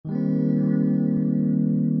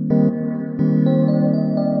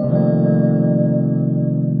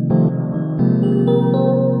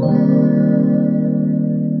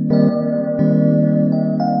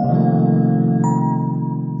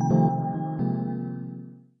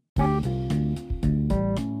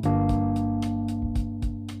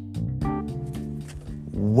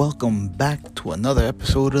welcome back to another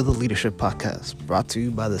episode of the Leadership Podcast, brought to you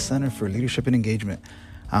by the Center for Leadership and Engagement.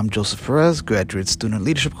 I'm Joseph Perez, Graduate Student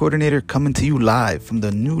Leadership Coordinator, coming to you live from the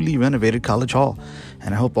newly renovated College Hall,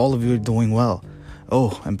 and I hope all of you are doing well.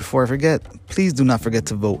 Oh, and before I forget, please do not forget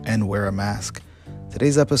to vote and wear a mask.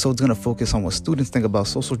 Today's episode is going to focus on what students think about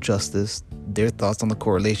social justice, their thoughts on the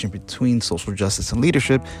correlation between social justice and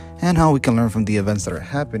leadership, and how we can learn from the events that are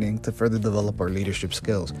happening to further develop our leadership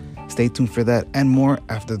skills. Stay tuned for that and more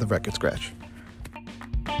after the record scratch.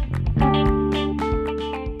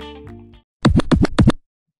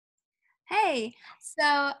 Hey,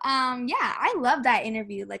 I love that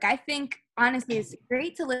interview. I think honestly, it's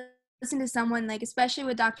great to listen to someone especially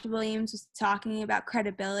what Dr. Williams was talking about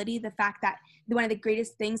credibility, the fact that one of the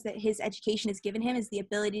greatest things that his education has given him is the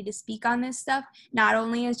ability to speak on this stuff, not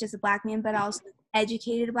only as just a Black man, but also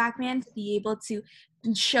educated Black man, to be able to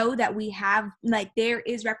show that we have, there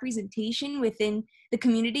is representation within the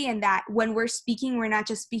community, and that when we're speaking, we're not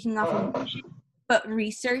just speaking off emotion, but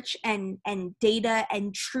research and data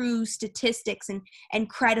and true statistics and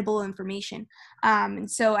credible information. And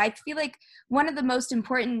so I feel like one of the most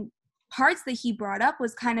important parts that he brought up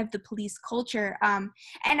was kind of the police culture. And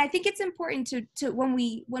I think it's important to when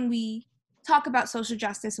we talk about social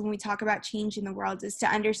justice, when we talk about change in the world, is to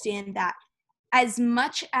understand that as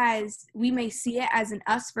much as we may see it as an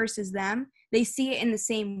us versus them, they see it in the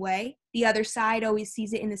same way. The other side always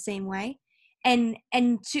sees it in the same way. And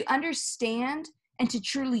to understand and to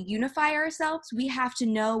truly unify ourselves, we have to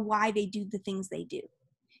know why they do the things they do.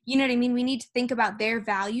 You know what I mean? We need to think about their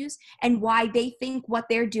values and why they think what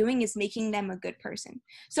they're doing is making them a good person.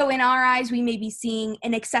 So in our eyes, we may be seeing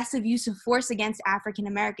an excessive use of force against African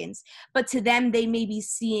Americans, but to them, they may be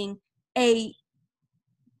seeing a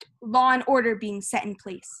law and order being set in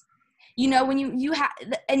place. You know, when you have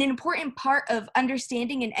an important part of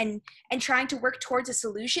understanding and trying to work towards a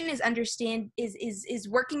solution is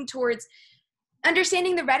working towards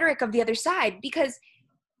understanding the rhetoric of the other side, because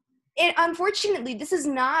unfortunately, this is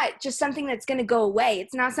not just something that's going to go away.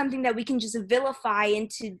 It's not something that we can just vilify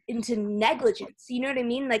into negligence. You know what I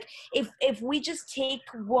mean? If we just take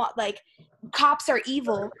what cops are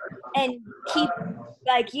evil and keep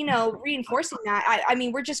reinforcing that, I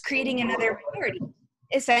mean, we're just creating another minority.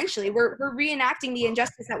 Essentially, we're reenacting the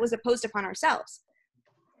injustice that was imposed upon ourselves.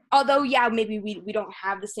 Although, yeah, maybe we don't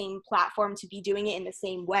have the same platform to be doing it in the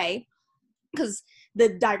same way, because the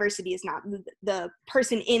diversity is not the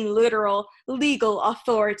person in literal, legal,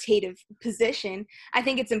 authoritative position. I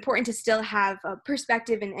think it's important to still have a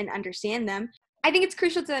perspective and understand them. I think it's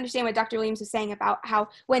crucial to understand what Dr. Williams was saying about how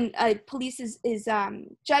when police is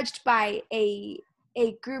judged by a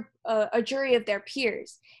group, a jury of their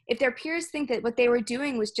peers, if their peers think that what they were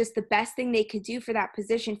doing was just the best thing they could do for that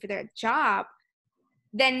position, for their job,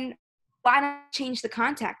 then why not change the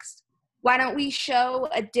context? Why don't we show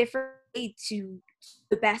a different way to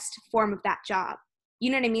the best form of that job?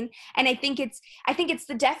 You know what I mean? And I think it's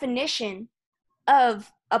the definition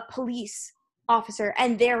of a police officer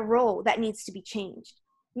and their role that needs to be changed.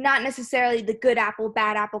 Not necessarily the good apple,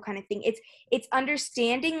 bad apple kind of thing. It's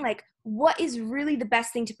understanding what is really the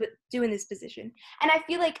best thing to do in this position. And I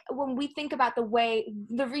feel like when we think about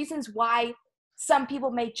the reasons why some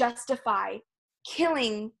people may justify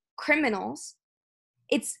killing criminals,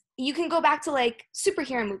 you can go back to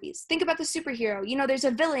superhero movies. Think about the superhero. You know, there's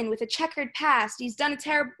a villain with a checkered past. He's done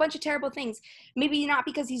a bunch of terrible things. Maybe not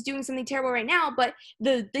because he's doing something terrible right now, but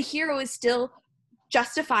the hero is still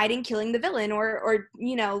justified in killing the villain or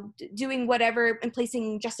doing whatever and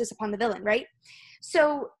placing justice upon the villain, right?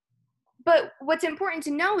 So, but what's important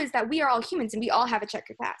to know is that we are all humans and we all have a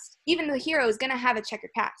checkered past. Even the hero is going to have a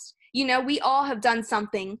checkered past. You know, we all have done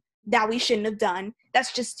something that we shouldn't have done.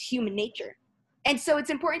 That's just human nature. And so it's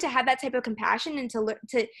important to have that type of compassion and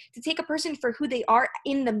to take a person for who they are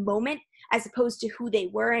in the moment, as opposed to who they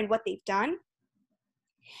were and what they've done.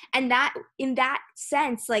 And that, in that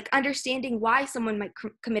sense, understanding why someone might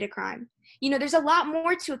commit a crime. You know, there's a lot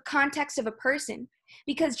more to a context of a person,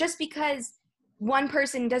 because just because one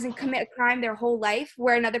person doesn't commit a crime their whole life,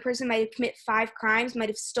 where another person might have committed 5 crimes, might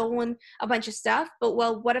have stolen a bunch of stuff, but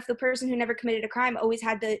what if the person who never committed a crime always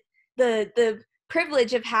had the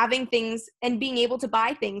privilege of having things and being able to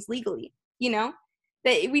buy things legally? You know,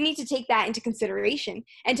 that we need to take that into consideration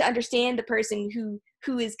and to understand the person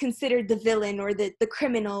who is considered the villain or the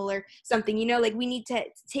criminal or something. You know, we need to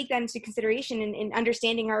take that into consideration in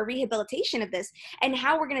understanding our rehabilitation of this and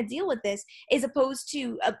how we're going to deal with this, as opposed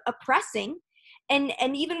to oppressing And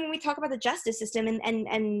even when we talk about the justice system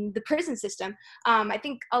and the prison system, I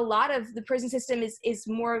think a lot of the prison system is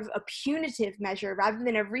more of a punitive measure rather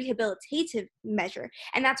than a rehabilitative measure.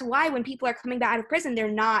 And that's why when people are coming back out of prison,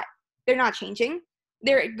 they're not changing.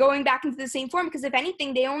 They're going back into the same form, because if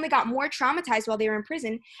anything, they only got more traumatized while they were in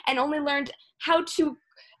prison and only learned how to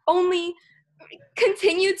only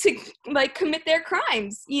continue to like commit their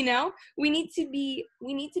crimes. We need to be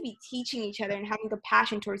teaching each other and having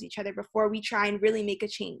compassion towards each other before we try and really make a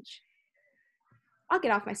change. I'll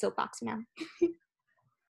get off my soapbox now.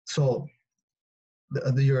 So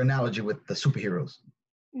your analogy with the superheroes,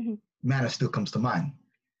 Mm-hmm. Man of Steel comes to mind.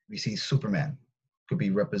 We see Superman could be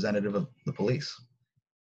representative of the police.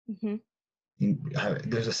 Mm-hmm.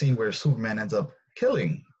 There's a scene where Superman ends up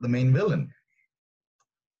killing the main villain.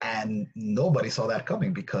 And nobody saw that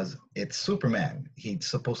coming because it's Superman. He's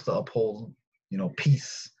supposed to uphold,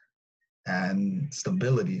 peace and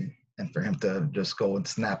stability. And for him to just go and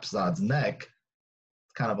snap Zod's neck,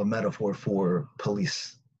 it's kind of a metaphor for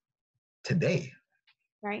police today.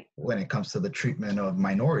 Right. When it comes to the treatment of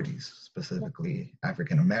minorities, specifically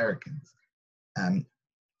African Americans. And,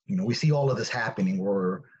 we see all of this happening.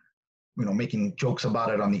 We're, making jokes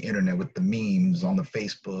about it on the internet with the memes on the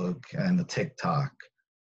Facebook and the TikTok.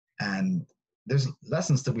 And there's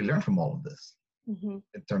lessons that we learn from all of this in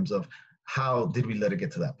terms of how did we let it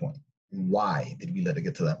get to that point? Why did we let it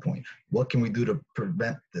get to that point? What can we do to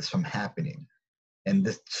prevent this from happening? And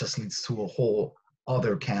this just leads to a whole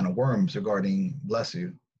other can of worms regarding, bless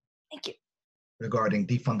you. Thank you. Regarding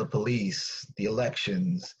defund the police, the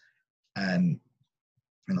elections, and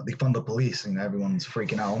defund the police, and everyone's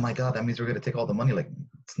freaking out. Oh my God, that means we're going to take all the money. Like,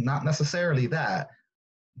 it's not necessarily that,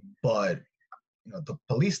 but the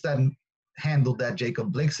police that handled that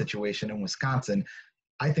Jacob Blake situation in Wisconsin,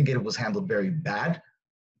 I think it was handled very bad.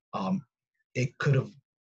 It could have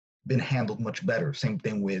been handled much better. Same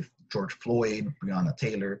thing with George Floyd, Breonna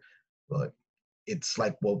Taylor, but it's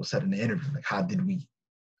like what was said in the interview. Like, how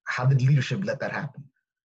did leadership let that happen?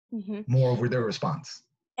 Moreover, their response.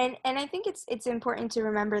 And I think it's important to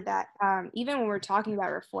remember that even when we're talking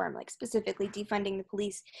about reform, like specifically defunding the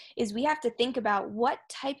police, is we have to think about what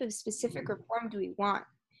type of specific reform do we want,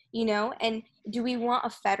 and do we want a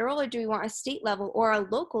federal or do we want a state level or a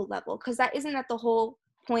local level? Because isn't that the whole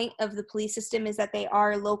point of the police system, is that they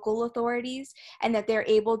are local authorities and that they're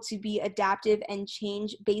able to be adaptive and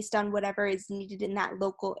change based on whatever is needed in that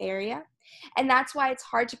local area. And that's why it's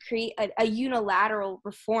hard to create a unilateral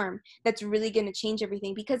reform that's really going to change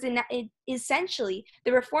everything, because essentially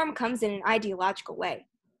the reform comes in an ideological way.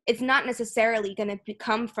 It's not necessarily going to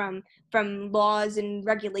come from laws and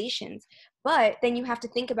regulations, but then you have to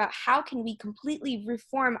think about how can we completely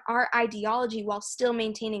reform our ideology while still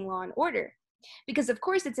maintaining law and order. Because of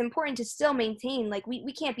course it's important to still maintain, like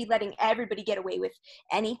we can't be letting everybody get away with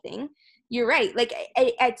anything. You're right. Like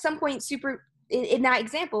at some point, in that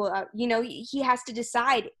example, he has to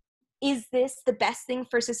decide, is this the best thing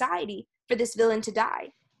for society for this villain to die?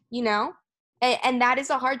 And that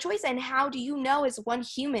is a hard choice. And how do you know as one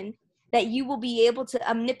human that you will be able to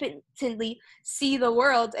omnipotently see the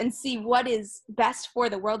world and see what is best for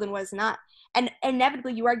the world and what is not? And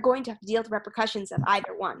inevitably you are going to have to deal with the repercussions of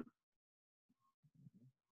either one.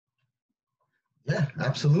 Yeah,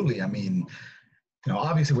 absolutely. I mean,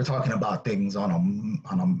 obviously we're talking about things on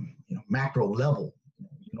a macro level.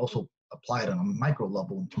 You can also apply it on a micro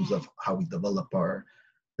level in terms of how we develop our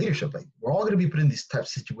leadership. Like, we're all going to be put in these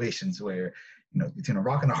types of situations where it's in a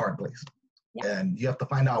rock and a hard place, and you have to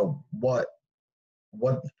find out what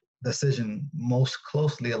decision most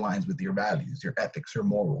closely aligns with your values, your ethics, your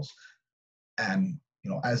morals. And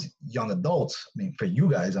as young adults, I mean, for you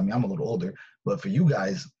guys, I mean, I'm a little older, but for you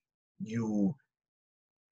guys, you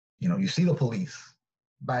see the police.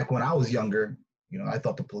 Back when I was younger, I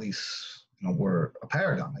thought the police, were a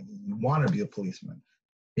paragon. Like, you want to be a policeman.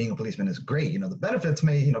 Being a policeman is great. The benefits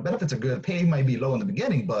benefits are good. Pay might be low in the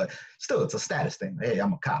beginning, but still, it's a status thing. Hey,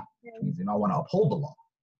 I'm a cop. Which means, I want to uphold the law.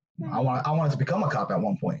 I wanted to become a cop at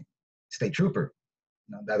one point, state trooper.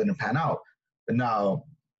 That didn't pan out. But now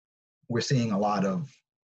we're seeing a lot of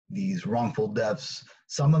these wrongful deaths.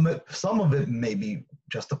 Some of it may be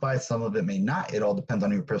justified, some of it may not. It all depends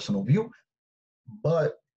on your personal view.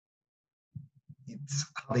 But it's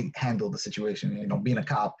how they handle the situation. Being a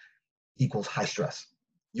cop equals high stress.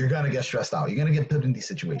 You're gonna get stressed out. You're gonna get put in these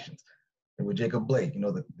situations. And with Jacob Blake,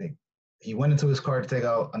 he went into his car to take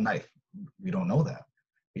out a knife. We don't know that.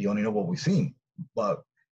 We only know what we've seen. But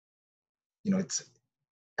it's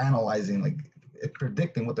analyzing, like,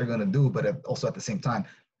 predicting what they're gonna do, but also at the same time,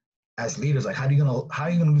 as leaders, like, how are you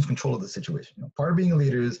gonna lose control of the situation? Part of being a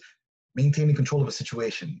leader is maintaining control of a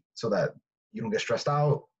situation so that you don't get stressed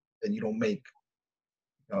out, and you don't make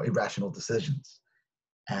irrational decisions.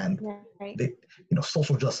 And right. they,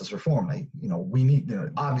 social justice reform, like, we need,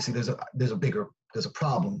 obviously there's a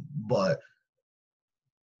problem, but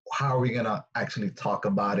how are we going to actually talk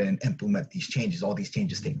about it and implement these changes? All these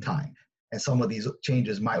changes take time, and some of these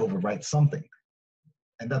changes might overwrite something.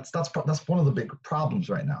 And that's one of the big problems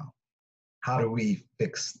right now. How do we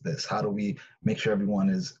fix this? How do we make sure everyone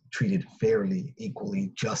is treated fairly,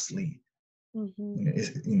 equally, justly?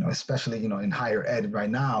 Especially, in higher ed right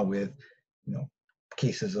now with,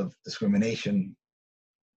 cases of discrimination.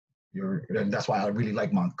 And that's why I really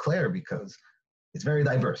like Montclair, because it's very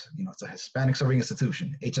diverse. It's a Hispanic serving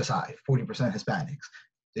institution, HSI, 40% Hispanics.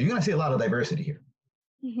 So you're going to see a lot of diversity here.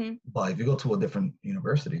 But if you go to a different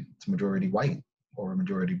university, it's majority white or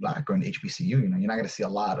majority black, or an HBCU, you're not going to see a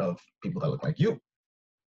lot of people that look like you.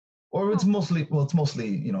 Or it's mostly,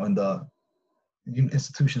 in the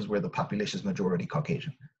institutions where the population is majority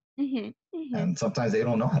Caucasian. And sometimes they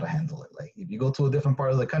don't know how to handle it. Like, if you go to a different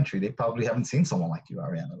part of the country, they probably haven't seen someone like you,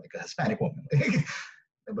 Ariana, like a Hispanic woman.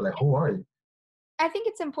 They'll be like, who are you? I think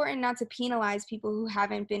it's important not to penalize people who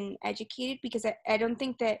haven't been educated, because I don't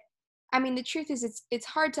think that, the truth is it's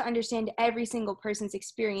hard to understand every single person's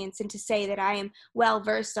experience and to say that I am well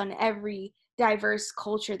versed on every diverse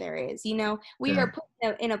culture there is. We are put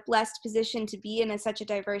in a blessed position to be in such a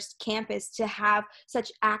diverse campus, to have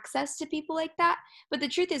such access to people like that. But the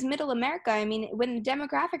truth is, middle America, when the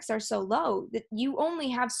demographics are so low, that you only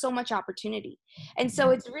have so much opportunity. And so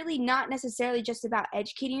it's really not necessarily just about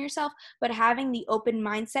educating yourself, but having the open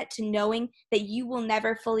mindset to knowing that you will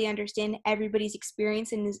never fully understand everybody's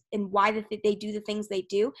experience and why they do the things they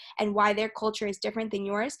do and why their culture is different than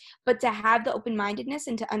yours. But to have the open-mindedness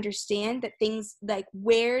and to understand that things, like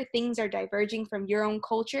where things are diverging from your own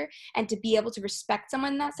culture, and to be able to respect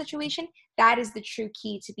someone in that situation, that is the true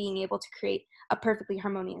key to being able to create a perfectly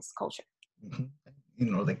harmonious culture.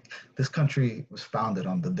 Like, this country was founded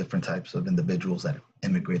on the different types of individuals that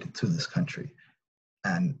immigrated to this country.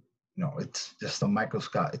 And, it's just a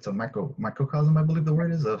microcosm, I believe the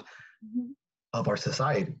word is, of our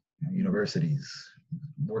society. Universities,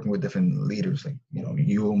 working with different leaders, like,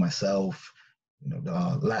 you, myself,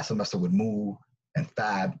 the last semester with Moo and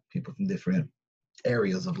Fab, people from different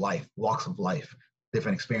areas of life, walks of life,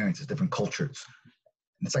 different experiences, different cultures.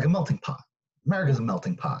 And it's like a melting pot. America's a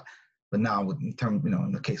melting pot. But now, in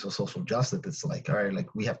the case of social justice, it's like, all right,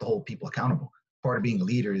 like, we have to hold people accountable. Part of being a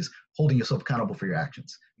leader is holding yourself accountable for your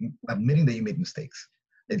actions, admitting that you made mistakes.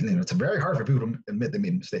 It's very hard for people to admit they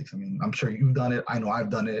made mistakes. I'm sure you've done it. I know I've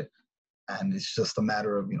done it. And it's just a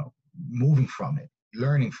matter of, moving from it,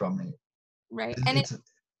 learning from it. Right.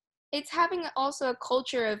 It's having also a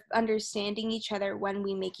culture of understanding each other when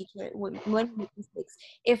we make when we make mistakes.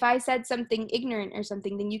 If I said something ignorant or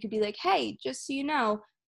something, then you could be like, hey, just so you know,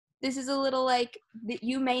 this is a little like,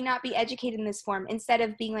 you may not be educated in this form, instead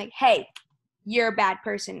of being like, hey, you're a bad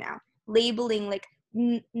person now. Labeling, like,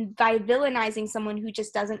 by villainizing someone who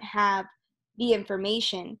just doesn't have the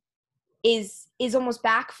information is almost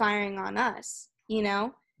backfiring on us,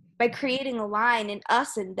 by creating a line in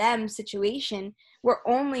us and them situation. We're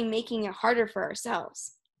only making it harder for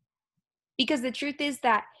ourselves, because the truth is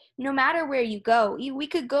that no matter where you go, we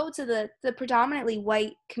could go to the predominantly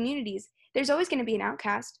white communities, there's always going to be an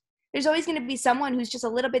outcast. There's always going to be someone who's just a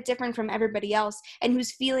little bit different from everybody else, and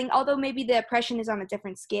who's feeling, although maybe the oppression is on a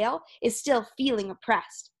different scale, is still feeling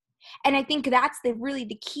oppressed. And I think that's really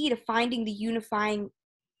the key to finding the unifying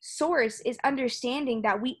source, is understanding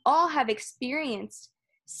that we all have experienced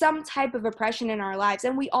some type of oppression in our lives,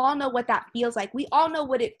 and we all know what that feels like. We all know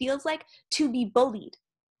what it feels like to be bullied.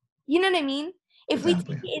 You know what I mean? If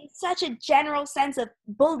Exactly. we take it in such a general sense of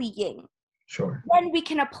bullying, sure, then we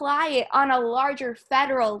can apply it on a larger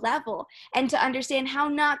federal level, and to understand how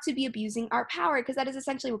not to be abusing our power, because that is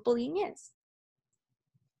essentially what bullying is.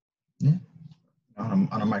 Yeah. On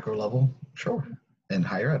a micro level, sure. And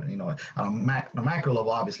higher ed, on a macro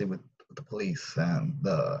level, obviously, with the police and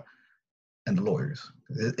the lawyers.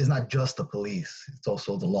 It's not just the police; it's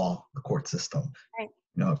also the law, the court system. Right.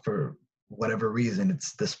 For whatever reason,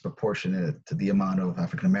 it's disproportionate to the amount of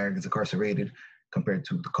African Americans incarcerated compared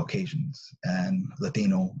to the Caucasians and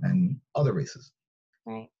Latino and other races.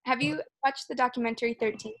 Right. Have you watched the documentary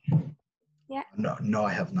 13? Yeah. No,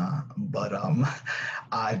 I have not. But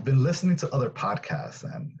I've been listening to other podcasts,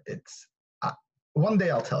 and it's one day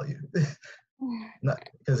I'll tell you.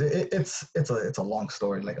 Because it's a long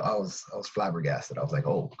story. Like, I was flabbergasted. I was like,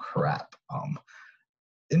 oh crap.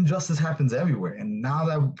 Injustice happens everywhere, and now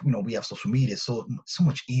that we have social media, it's so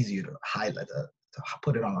much easier to highlight, to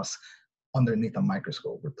put it on us underneath a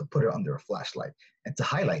microscope, or to put it under a flashlight and to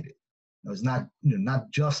highlight it. It's not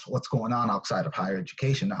not just what's going on outside of higher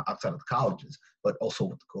education, not outside of the colleges, but also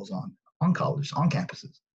what goes on colleges, on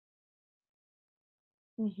campuses.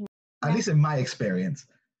 Mm-hmm. At least in my experience,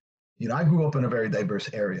 I grew up in a very diverse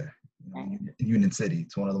area. In Union City,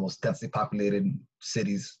 it's one of the most densely populated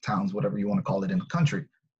cities, towns, whatever you want to call it, in the country,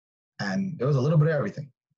 and there was a little bit of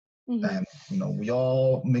everything. And we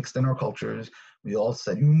all mixed in our cultures. We all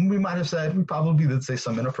said, we might have said, we probably did say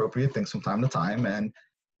some inappropriate things from time to time. And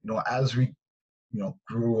as we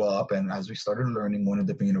grew up and as we started learning one of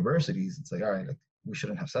different universities, it's like, all right, like, we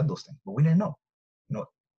shouldn't have said those things, but we didn't know.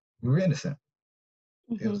 We were innocent.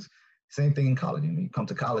 It was the same thing in college. You come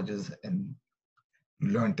to colleges and you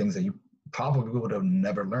learn things that you probably would have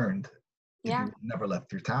never learned if you never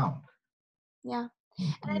left your town. Yeah.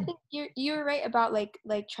 And I think you're right about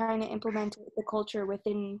like trying to implement the culture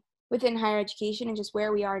within higher education and just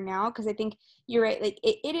where we are now, because I think you're right. Like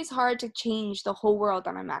it is hard to change the whole world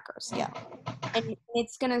on a macro scale, and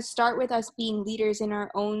it's gonna start with us being leaders in our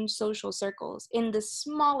own social circles, in the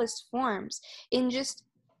smallest forms, in just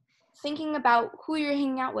thinking about who you're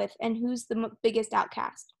hanging out with and who's the biggest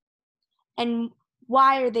outcast, and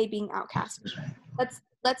why are they being outcasted.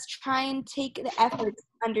 Let's try and take the effort to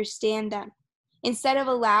understand them, instead of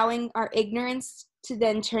allowing our ignorance to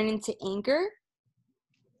then turn into anger.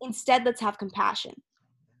 Instead, let's have compassion.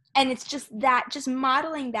 And it's just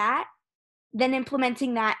modeling that, then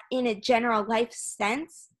implementing that in a general life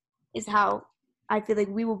sense is how I feel like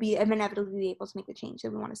we will be inevitably able to make the change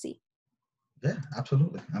that we want to see. Yeah,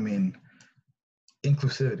 absolutely. I mean,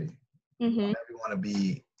 inclusivity. Everyone to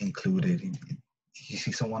be included. You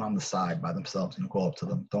see someone on the side by themselves, go up to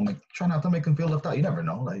them. Try not to make them feel left out. You never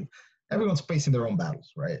know. Like, everyone's facing their own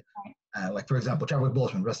battles, right? Like, for example, Chadwick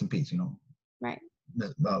Boseman, rest in peace. Right.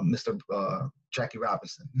 Mr. Jackie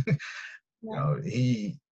Robinson.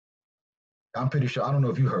 I'm pretty sure. I don't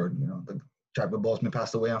know if you heard. The Chadwick Boseman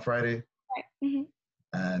passed away on Friday. Right.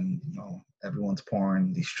 And everyone's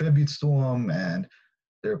pouring these tributes to him, and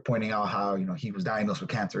they're pointing out how he was diagnosed with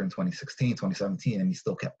cancer in 2016, 2017, and he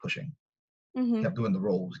still kept pushing. Kept doing the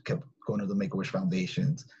roles, kept going to the Make-A-Wish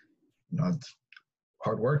Foundations. It's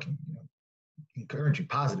hardworking, encouraging,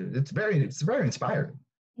 positive. It's very inspiring.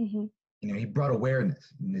 He brought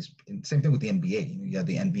awareness. And same thing with the NBA. You have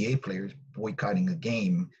the NBA players boycotting a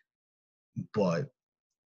game, but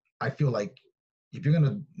I feel like if you're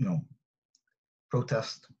gonna,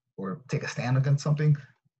 protest or take a stand against something,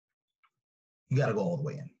 you got to go all the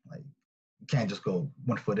way in. Like, you can't just go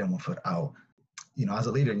 1 foot in, 1 foot out. As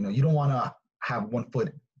a leader, you don't want to have 1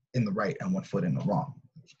 foot in the right and 1 foot in the wrong.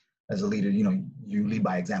 As a leader, you lead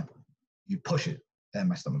by example. You push it. And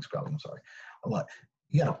my stomach's growling, I'm sorry. But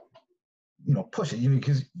you got to, push it,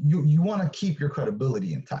 because you want to keep your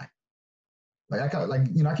credibility intact. Like,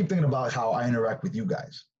 I keep thinking about how I interact with you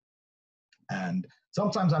guys. And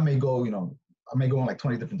sometimes I may go in like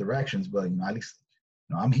 20 different directions, but, at least,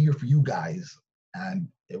 I'm here for you guys. And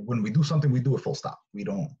when we do something, we do it full stop. We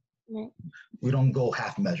don't go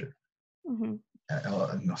half measure.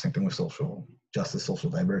 Same thing with social justice, social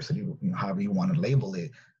diversity, however you want to label it.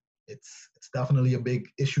 It's definitely a big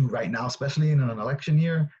issue right now, especially in an election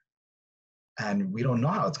year. And we don't know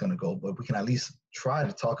how it's going to go, but we can at least try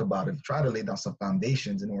to talk about it, try to lay down some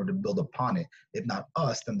foundations in order to build upon it. If not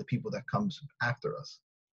us, then the people that comes after us.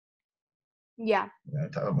 Yeah.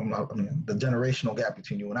 I mean, the generational gap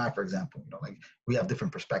between you and I, for example, like, we have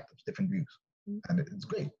different perspectives, different views, and it's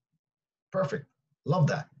great. Perfect. Love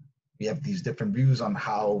that. We have these different views on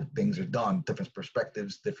how things are done, different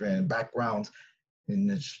perspectives, different backgrounds,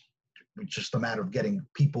 and it's just a matter of getting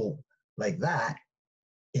people like that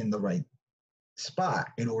in the right spot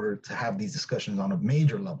in order to have these discussions on a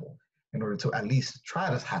major level, in order to at least try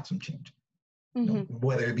to have some change.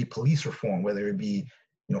 Whether it be police reform, whether it be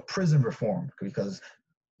prison reform, because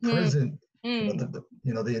prison, the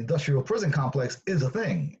industrial prison complex is a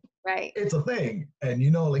thing. Right. It's a thing, and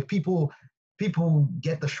like people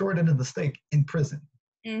get the short end of the stick in prison,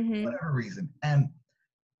 for whatever reason. And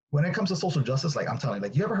when it comes to social justice, like, I'm telling you,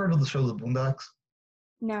 like, you ever heard of the show The Boondocks?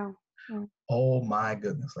 No. Oh my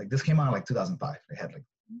goodness! Like, this came out in like 2005.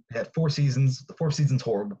 They had 4 seasons. The 4th season's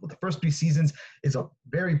horrible, but the first 3 seasons is a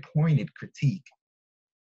very pointed critique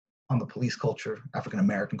on the police culture, African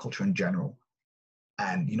American culture in general.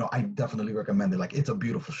 And I definitely recommend it. Like, it's a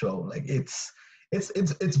beautiful show. Like, it's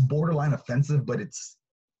borderline offensive, but it's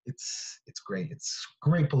great. It's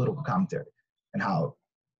great political commentary, and how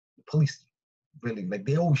police really, like,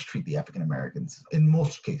 they always treat the African Americans, in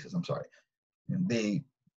most cases, I'm sorry, they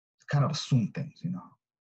kind of assume things,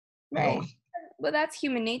 Right. Well, that's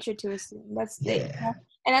human nature to assume.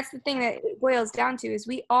 And that's the thing that it boils down to is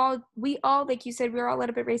we all, like you said, we're all a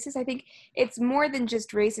little bit racist. I think it's more than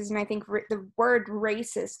just racism. I think the word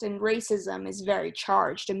racist and racism is very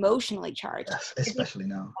charged, emotionally charged. Yes, especially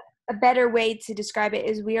now. A better way to describe it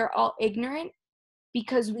is we are all ignorant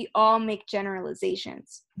because we all make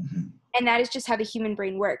generalizations. Mm-hmm. And that is just how the human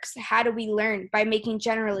brain works. How do we learn? By making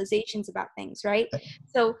generalizations about things, right?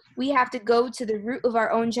 So we have to go to the root of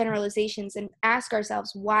our own generalizations and ask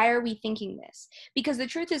ourselves, why are we thinking this? Because the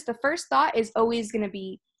truth is, the first thought is always going to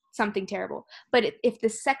be something terrible. But if the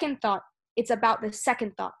second thought, it's about the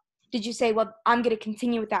second thought. Did you say, well, I'm going to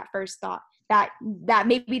continue with that first thought, that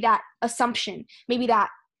maybe that assumption, maybe that,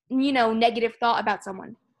 negative thought about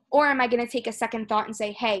someone? Or am I going to take a second thought and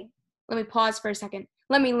say, hey, let me pause for a second.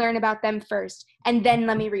 Let me learn about them first, and then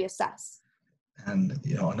let me reassess. And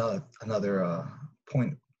another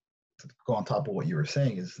point to go on top of what you were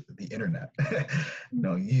saying is the internet.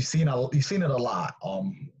 You've seen it a lot.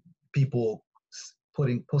 People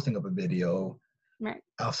posting up a video right.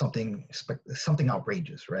 of something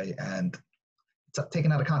outrageous, right? And it's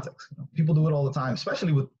taken out of context. People do it all the time,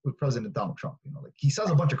 especially with President Donald Trump. Like he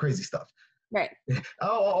says a bunch of crazy stuff. Right. Yeah.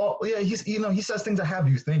 He says things that have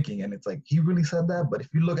you thinking, and it's like he really said that. But if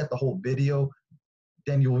you look at the whole video,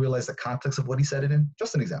 then you'll realize the context of what he said it in.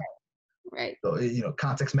 Just an example. Right. So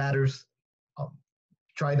context matters.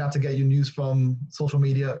 Try not to get your news from social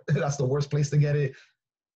media. That's the worst place to get it.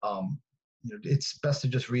 It's best to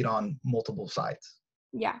just read on multiple sides.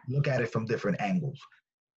 Yeah. Look at it from different angles,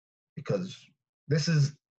 because this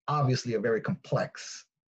is obviously a very complex,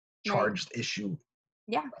 charged issue.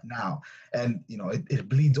 Yeah. Now, and it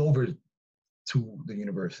bleeds over to the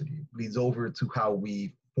university. It bleeds over to how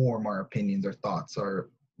we form our opinions, our thoughts, our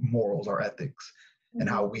morals, our ethics, and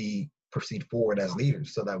how we proceed forward as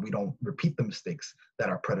leaders, so that we don't repeat the mistakes that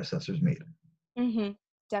our predecessors made. Mm-hmm.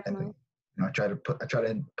 Definitely. And, I try to put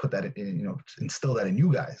that in, instill that in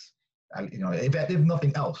you guys. If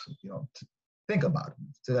nothing else, to think about it,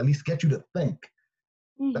 to at least get you to think.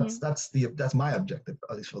 Mm-hmm. That's my objective,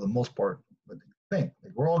 at least for the most part. Think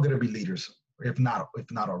like we're all going to be leaders, if not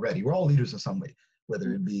already. We're all leaders in some way,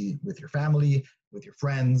 whether it be with your family, with your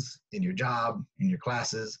friends, in your job, in your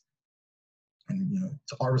classes. And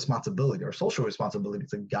it's our responsibility, our social responsibility,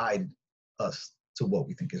 to guide us to what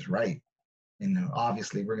we think is right. And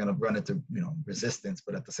obviously we're going to run into resistance,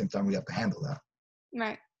 but at the same time we have to handle that.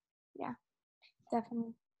 Right. Yeah,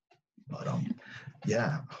 definitely. But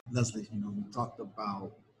yeah, Leslie, we talked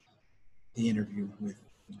about the interview with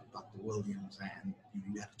Dr. Williams, and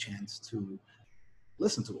you had a chance to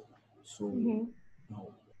listen to it. So,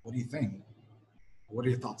 what do you think? What are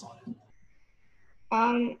your thoughts on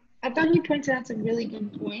it? I thought he pointed out some really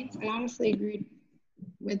good points. I honestly agreed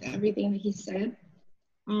with everything that he said.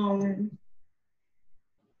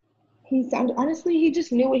 He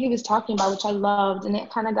just knew what he was talking about, which I loved, and it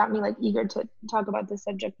kind of got me eager to talk about this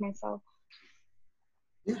subject myself.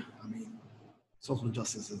 Yeah, social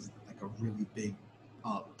justice is a really big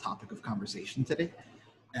topic of conversation today,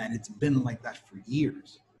 and it's been like that for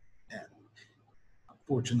years. And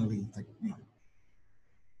unfortunately,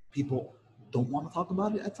 people don't want to talk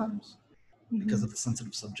about it at times because of the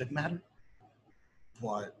sensitive subject matter.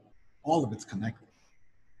 But all of it's connected.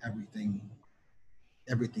 Everything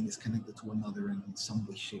is connected to another in some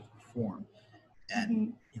way, shape, or form.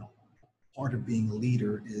 And part of being a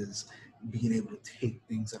leader is being able to take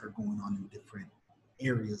things that are going on in different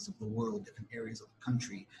areas of the world, different areas of the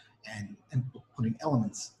country, and putting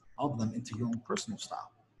elements of them into your own personal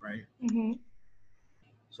style, right? Mm-hmm.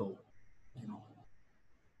 So,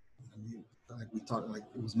 like we talked, like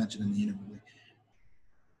it was mentioned in the interview,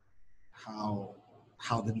 how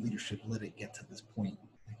did leadership let it get to this point?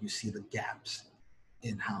 Like you see the gaps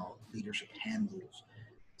in how leadership handles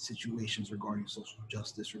situations regarding social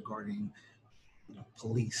justice, regarding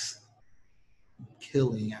police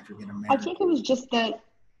killing African Americans. I think it was just that.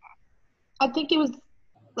 I think it was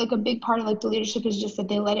a big part of the leadership is just that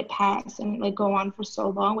they let it pass and go on for so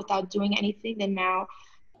long without doing anything. Then now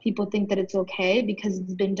people think that it's okay because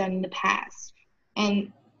it's been done in the past.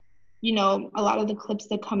 And a lot of the clips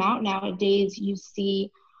that come out nowadays, you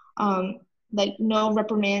see no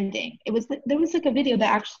reprimanding. There was a video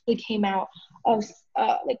that actually came out of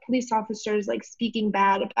police officers speaking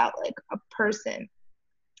bad about a person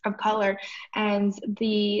of color, and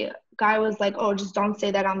the guy was like, oh, just don't say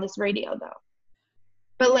that on this radio though.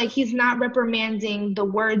 But he's not reprimanding the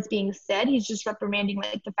words being said, he's just reprimanding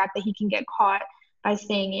the fact that he can get caught by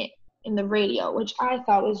saying it in the radio, which I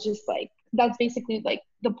thought was just that's basically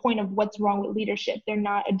the point of what's wrong with leadership. They're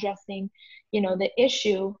not addressing the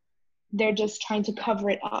issue, they're just trying to cover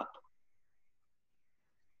it up.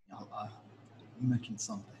 you mentioned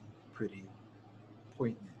something pretty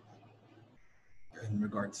poignant in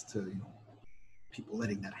regards to people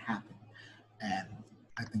letting that happen, and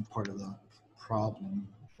I think part of the problem,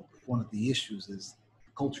 one of the issues, is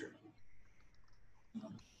culture.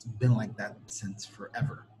 It's been like that since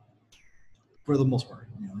forever, for the most part.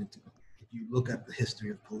 If you look at the history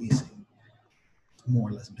of policing, it's more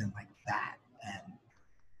or less been like that,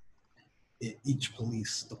 and each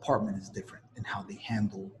police department is different in how they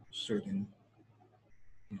handle certain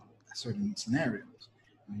certain scenarios.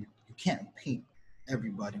 You can't paint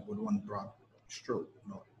everybody with one broad stroke.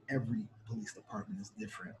 Every police department is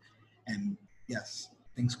different, and yes,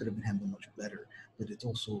 things could have been handled much better. But it's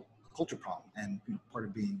also a culture problem, and part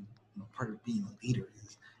of being a leader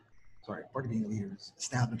is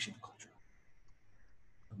establishing a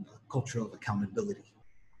culture of accountability,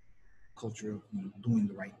 culture of doing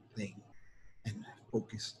the right thing, and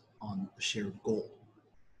focused on a shared goal.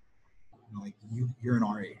 Like you're an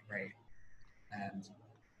RA, right? And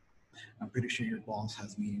I'm pretty sure your boss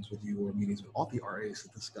has meetings with you or meetings with all the RAs to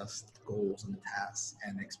discuss the goals and the tasks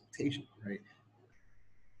and expectations, right?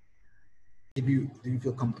 Do you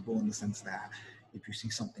feel comfortable in the sense that if you see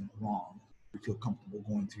something wrong, you feel comfortable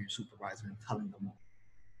going to your supervisor and telling them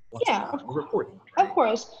what's Yeah, wrong or reporting, right? of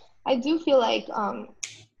course. I do feel like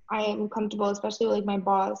I am comfortable, especially with like my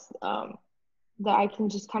boss, that I can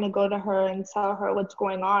just kind of go to her and tell her what's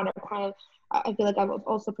going on, or kind of, I feel like I was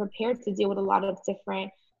also prepared to deal with a lot of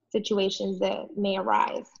different situations that may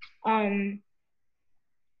arise.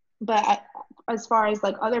 But as far as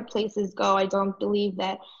like other places go, I don't believe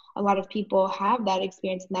that a lot of people have that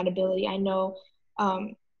experience and that ability. I know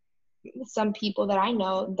some people that I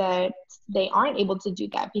know that they aren't able to do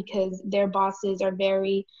that because their bosses are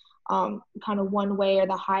very kind of one way or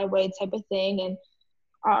the highway type of thing.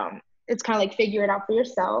 And it's kind of like figure it out for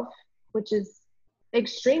yourself, which is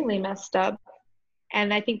extremely messed up.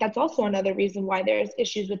 And I think that's also another reason why there's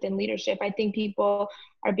issues within leadership. I think people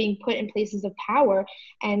are being put in places of power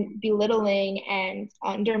and belittling and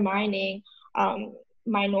undermining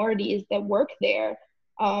minorities that work there,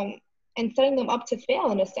 and setting them up to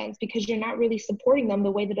fail in a sense, because you're not really supporting them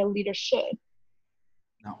the way that a leader should.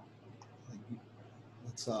 Now,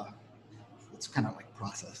 let's kind of like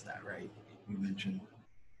process that, right? You mentioned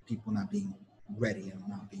people not being ready and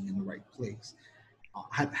not being in the right place.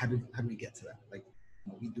 How do we get to that? Like,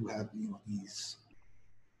 we do have these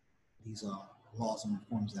laws and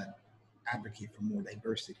reforms that advocate for more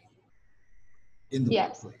diversity in the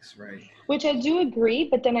Yes, workplace, right? which I do agree,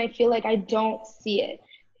 but then I feel like I don't see it.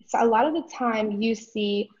 So a lot of the time you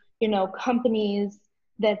see, companies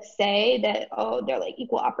that say that, oh, they're like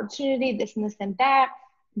equal opportunity, this and this and that.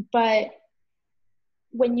 But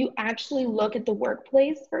when you actually look at the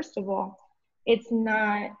workplace, first of all, it's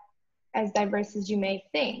not as diverse as you may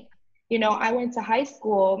think. I went to high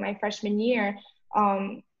school my freshman year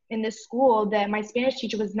in this school that my Spanish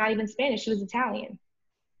teacher was not even Spanish, she was Italian.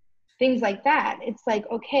 Things like that. It's like,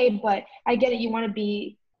 okay, but I get it, you want to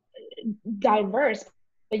be diverse,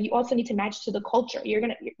 but you also need to match to the culture.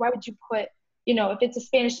 Why would you put, if it's a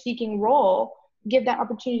Spanish speaking role, give that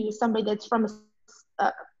opportunity to somebody that's from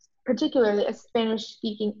particularly a Spanish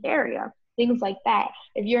speaking area, things like that.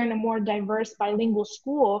 If you're in a more diverse bilingual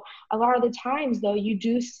school, a lot of the times though, you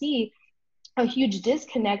do see a huge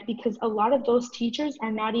disconnect because a lot of those teachers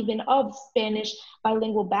are not even of Spanish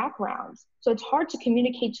bilingual backgrounds. So it's hard to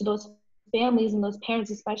communicate to those families and those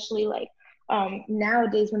parents, especially like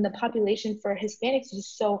nowadays when the population for Hispanics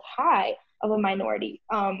is so high of a minority.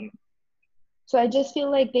 So I just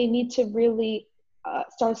feel like they need to really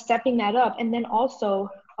start stepping that up. And then also,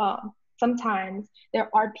 sometimes there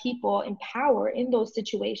are people in power in those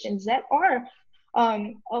situations that are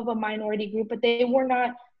of a minority group, but they were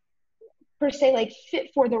not per se like fit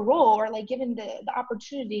for the role or like given the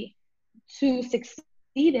opportunity to succeed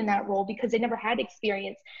in that role because they never had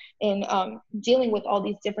experience in dealing with all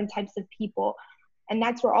these different types of people. And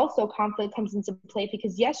that's where also conflict comes into play,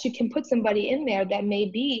 because yes, you can put somebody in there that may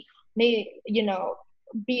be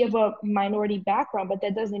of a minority background, but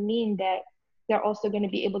that doesn't mean that they're also going to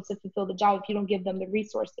be able to fulfill the job if you don't give them the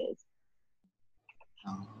resources. A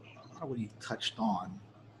lot of what you touched on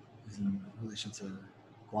is in relation to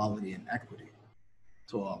equality and equity.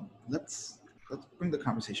 So let's bring the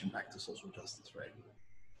conversation back to social justice, right?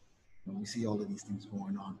 When we see all of these things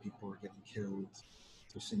going on, people are getting killed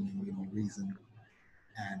for seemingly no reason,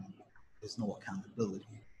 and there's no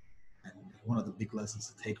accountability. And one of the big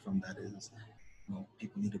lessons to take from that is,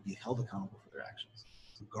 people need to be held accountable for their actions,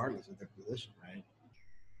 regardless of their position, right?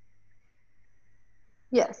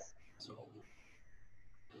 Yes. So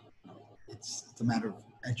it's a matter of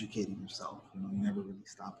educating yourself. You know, you never really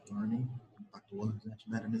stop learning. Dr. Williams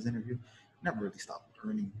mentioned that in his interview. You never really stop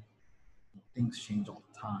learning. Things change all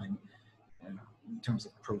the time, and in terms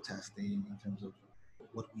of protesting, in terms of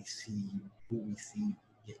what we see, who we see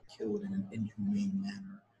get killed in an inhumane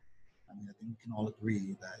manner. I mean, I think we can all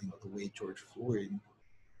agree that the way George Floyd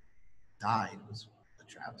died was a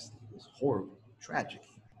travesty. It was horrible, tragic,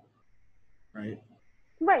 right?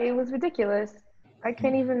 Right, it was ridiculous. I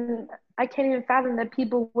can't Mhm. even I can't even fathom that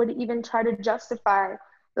people would even try to justify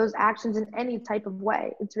those actions in any type of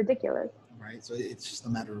way. It's ridiculous. Right. So it's just a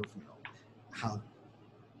matter of how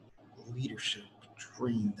leadership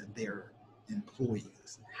trained their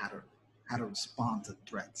employees how to respond to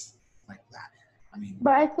threats like that. I mean,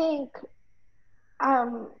 But I think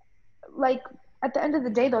um like at the end of the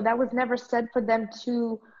day though, that was never said for them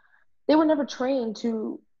to they were never trained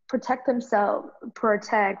to protect themselves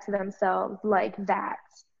like that.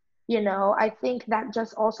 I think that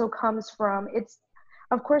just also comes from it's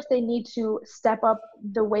of course they need to step up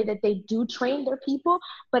the way that they do train their people,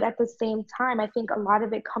 but at the same time I think a lot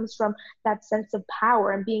of it comes from that sense of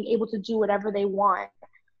power and being able to do whatever they want,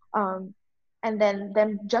 um, and then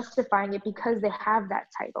them justifying it because they have that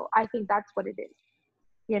title. I think that's what it is,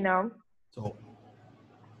 you know so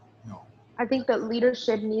no, I think that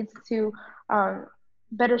leadership needs to um,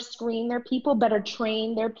 better screen their people, better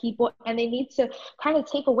train their people, and they need to kind of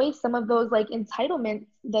take away some of those like entitlements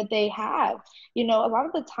that they have. A lot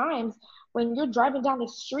of the times when you're driving down the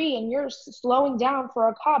street and you're slowing down for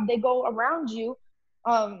a cop, they go around you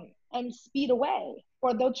and speed away,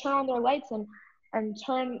 or they'll turn on their lights and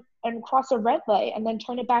turn and cross a red light and then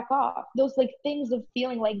turn it back off. Those like things of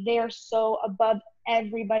feeling like they are so above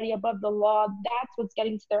everybody, above the law, that's what's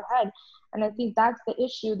getting to their head. And I think that's the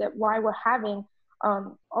issue, that why we're having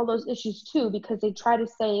all those issues too, because they try to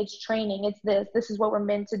say it's training, it's this is what we're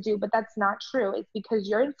meant to do, but that's not true. It's because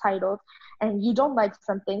you're entitled and you don't like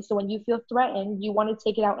something. So when you feel threatened, you want to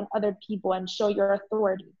take it out on other people and show your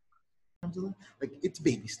authority. like it's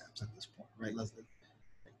baby steps at this point, right, Leslie?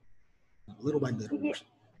 Little by little, Yeah,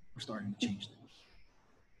 we're starting to change things.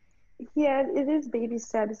 yeah, it is baby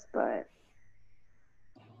steps, but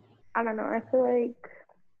I don't know. I feel like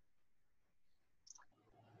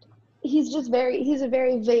he's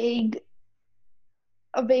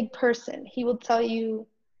a vague person. He will tell you,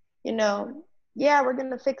 yeah, we're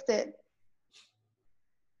gonna fix it.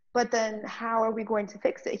 But then how are we going to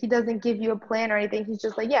fix it? He doesn't give you a plan or anything. He's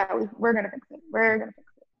just like, yeah, we're gonna fix it. We're gonna fix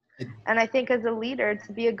it. It, And I think as a leader,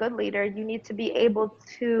 to be a good leader, you need to be able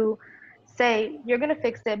to say, you're gonna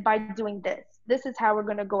fix it by doing this. This is how we're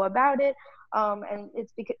gonna go about it. And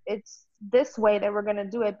it's because it's this way that we're gonna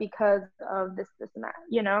do it because of this, and that.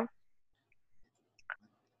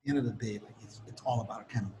 at the end of the day, like it's all about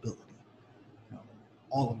accountability. You know,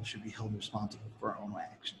 all of us should be held responsible for our own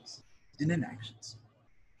actions and inactions.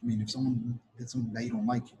 I mean, if someone did something that you don't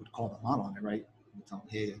like, you would call them out on it, right? You would tell them,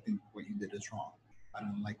 hey, I think what you did is wrong. I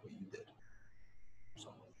don't like what you did. So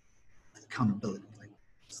accountability, like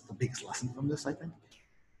it's the biggest lesson from this, I think.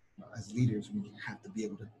 As leaders, we have to be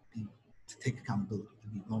able to take accountability, to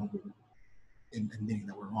be vulnerable in admitting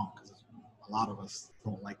that we're wrong, because a lot of us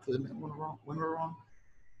don't like to admit when we're wrong.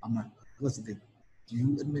 I'm not. Listen, do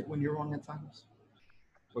you admit when you're wrong at times,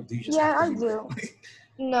 or do you just have Yeah, to I do do. it?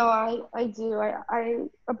 No, I do. I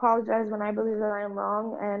apologize when I believe that I'm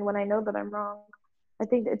wrong and when I know that I'm wrong. I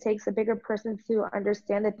think it takes a bigger person to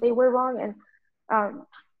understand that they were wrong and um,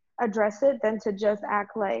 address it than to just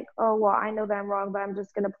act like, oh, well, I know that I'm wrong, but I'm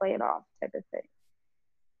just going to play it off type of thing.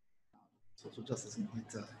 Social justice,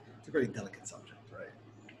 it's a very delicate subject, right?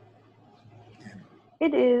 And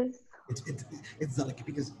It is. it's delicate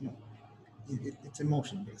because it's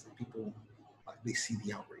emotion based. People they see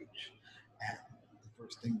the outrage, and the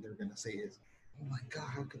first thing they're gonna say is, "Oh my God,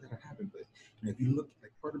 how could that have happened?" But if you look,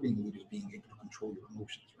 like part of being a leader is being able to control your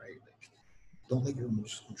emotions, right? Like don't let your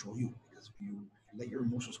emotions control you, because if you let your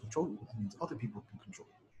emotions control you, that means other people can control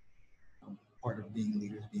you. Part of being a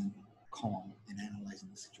leader is being calm and analyzing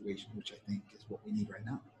the situation, which I think is what we need right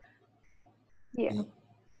now. Yeah, Being,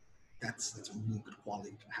 that's a really good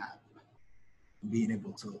quality to have. Being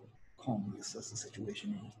able to calmly assess the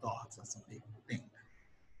situation and your thoughts, that's a big thing.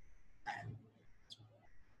 And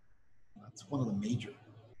that's one of the major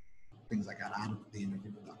things I got out of the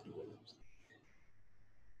interview with Dr. Williams.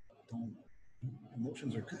 Don't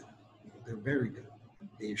Emotions are good. They're very good.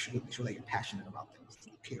 They show that you're passionate about things.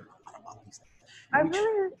 You care a lot about these things. I And we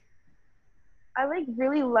really, I like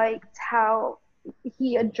really liked how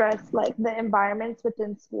he addressed like the environments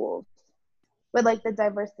within schools with like the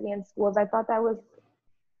diversity in schools. I thought that was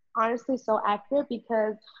honestly so accurate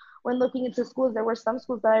because when looking into schools, there were some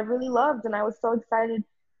schools that I really loved, and I was so excited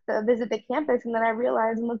to visit the campus. And then I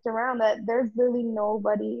realized and looked around that there's really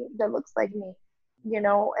nobody that looks like me,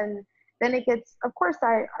 and then it gets, of course,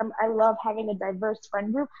 I love having a diverse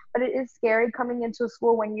friend group, but it is scary coming into a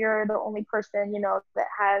school when you're the only person, that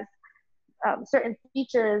has certain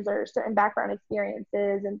features or certain background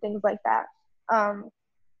experiences and things like that.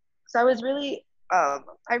 So I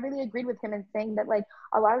really agreed with him in saying that, like,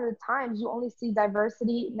 a lot of the times you only see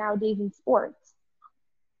diversity nowadays in sports.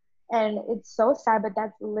 And it's so sad, but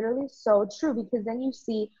that's literally so true, because then you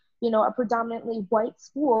see, a predominantly white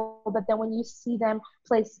school, but then when you see them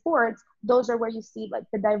play sports, those are where you see like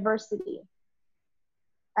the diversity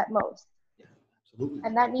at most. Yeah, absolutely.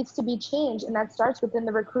 And that needs to be changed. And that starts within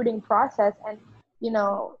the recruiting process and,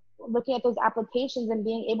 looking at those applications and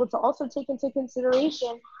being able to also take into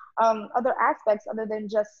consideration other aspects other than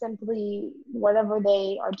just simply whatever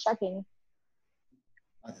they are checking.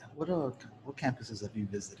 What campuses have you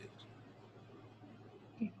visited?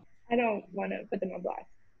 I don't want to put them on blast.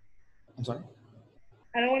 I'm sorry?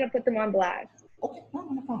 I don't want to put them on blast. Okay,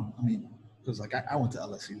 no problem. I mean, because like I went to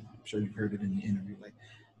LSU. I'm sure you've heard it in the interview. Like,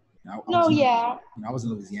 I was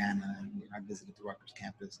in Louisiana, and I visited the Rutgers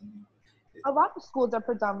campus. And a lot of schools are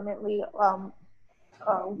predominantly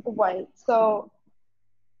white. So,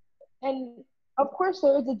 and of course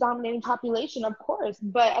there is a dominating population, of course,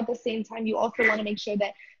 but at the same time, you also want to make sure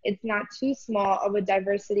that it's not too small of a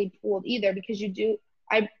diversity pool either, because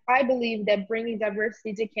I believe that bringing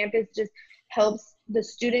diversity to campus just helps the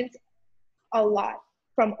students a lot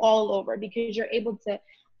from all over, because you're able to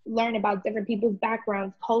learn about different people's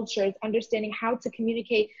backgrounds, cultures, understanding how to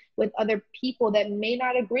communicate with other people that may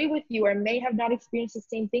not agree with you or may have not experienced the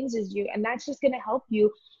same things as you. And that's just going to help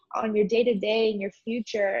you on your day-to-day and your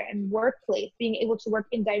future and workplace, being able to work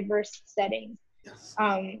in diverse settings. Yes.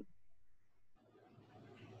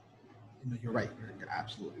 You're right. You're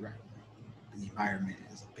absolutely right. The environment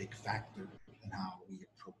is a big factor in how we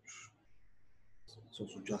approach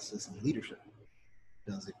social justice and leadership.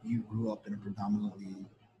 Because if you grew up in a predominantly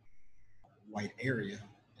white area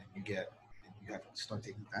and you have to start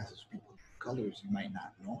taking classes with people of colors, you might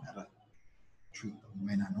not know how to treat them. You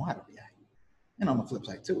might not know how to react. And on the flip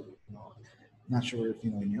side too, I'm not sure if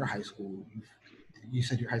in your high school, you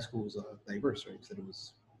said your high school was diverse, right? You said it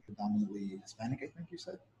was predominantly Hispanic, I think you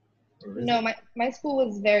said. No, my school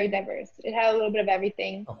was very diverse. It had a little bit of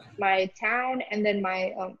everything. Okay. My town, and then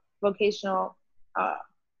my vocational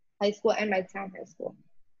high school, and my town high school.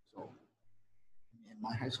 So in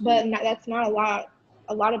my high school, but that's not a lot.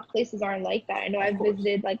 A lot of places aren't like that. I know I've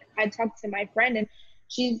visited, like I talked to my friend, and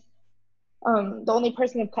she's the only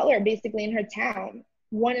person of color basically in her town.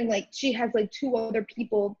 She has like two other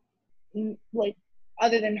people like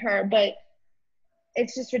other than her, but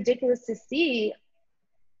it's just ridiculous to see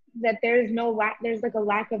that there's like a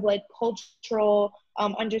lack of like cultural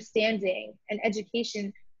understanding and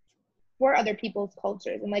education for other people's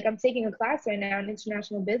cultures. And like I'm taking a class right now in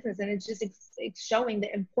international business, and it's just it's showing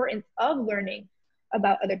the importance of learning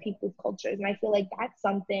about other people's cultures. And I feel like that's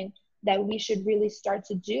something that we should really start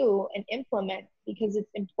to do and implement, because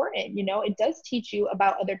it's important. It does teach you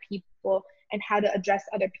about other people and how to address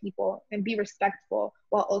other people and be respectful,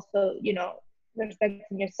 while also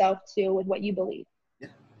respecting yourself too with what you believe. Yeah,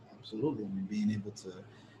 absolutely. I mean, being able to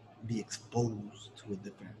be exposed to a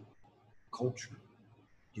different culture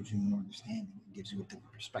gives you more understanding, gives you a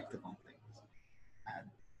different perspective on things. And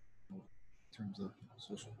in terms of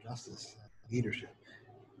social justice, leadership,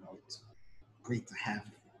 it's great to have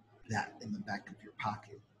that in the back of your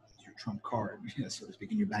pocket, your trump card, so to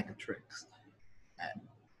speak, in your bag of tricks. And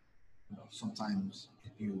sometimes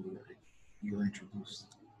if you're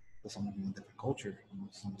introduced to someone from a different culture,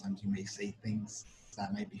 sometimes you may say things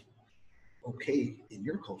that might be okay in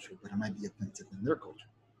your culture, but it might be offensive in their culture.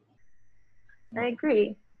 I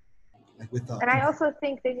agree. And I also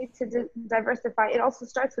think they need to diversify. It also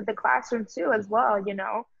starts with the classroom too, as well.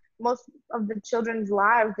 Most of the children's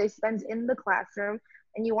lives they spend in the classroom,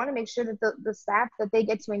 and you want to make sure that the staff that they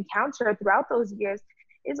get to encounter throughout those years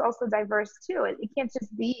is also diverse too. It can't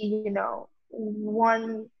just be,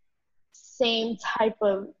 one same type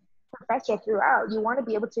of professor throughout. You want to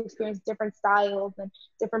be able to experience different styles and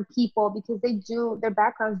different people, because their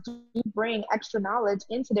backgrounds do bring extra knowledge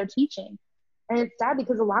into their teaching. And it's sad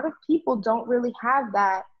because a lot of people don't really have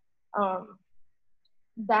that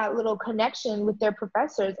little connection with their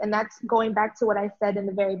professors. And that's going back to what I said in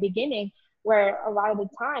the very beginning, where a lot of the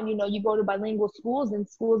time, you go to bilingual schools and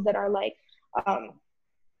schools that are like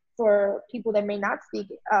for people that may not speak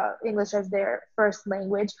English as their first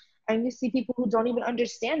language, and you see people who don't even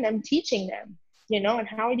understand them teaching them, and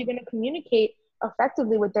how are you going to communicate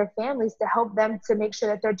effectively with their families to help them to make sure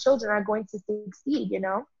that their children are going to succeed, you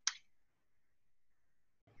know?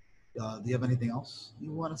 Do you have anything else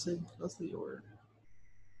you want to say, Leslie, or?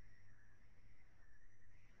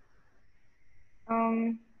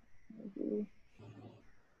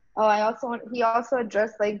 He also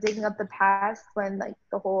addressed like digging up the past when like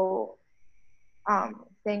the whole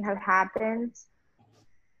thing had happened,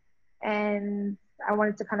 and I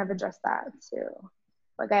wanted to kind of address that too.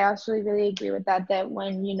 Like, I actually really agree with that, that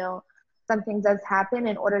when, you know, something does happen,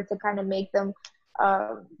 in order to kind of make them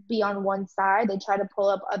be on one side, they try to pull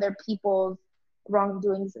up other people's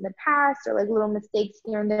wrongdoings in the past or like little mistakes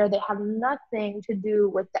here and there that have nothing to do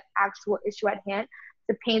with the actual issue at hand,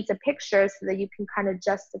 to paint a picture so that you can kind of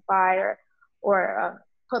justify or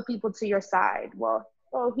put people to your side. Well,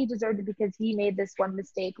 oh, he deserved it because he made this one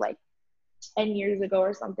mistake like 10 years ago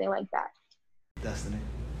or something like that. Destiny,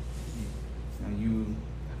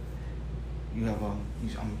 you have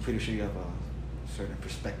I'm pretty sure you have a certain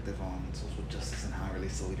perspective on social justice and how it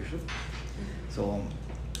relates to leadership. So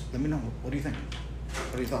let me know, what do you think?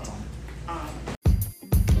 What are your thoughts on it?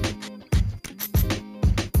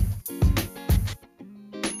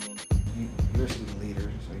 You're a student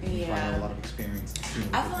leader, so you probably have a lot of experience.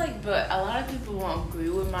 I feel like, but a lot of people won't agree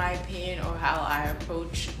with my opinion or how I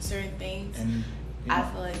approach certain things. And I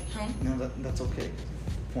feel like, that's okay.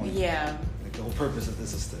 Point. Yeah. Like, the whole purpose of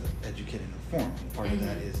this is to educate and inform. And part of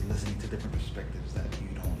that is listening to different perspectives that you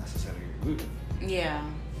don't necessarily agree with. Yeah,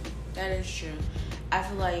 that is true. I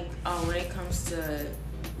feel like when it comes to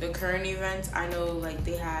the current events, I know like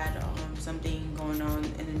they had something going on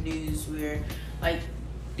in the news where like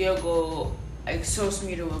they'll go, like social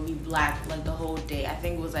media will be black like the whole day. I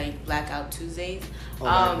think it was like Blackout Tuesdays.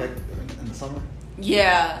 Back in the summer?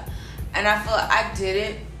 Yeah. And I feel like I did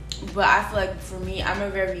it, but I feel like for me, I'm a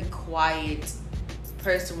very quiet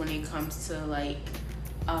person when it comes to like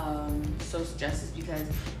social justice, because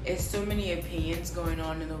it's so many opinions going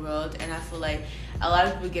on in the world, and I feel like a lot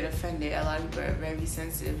of people get offended. A lot of people are very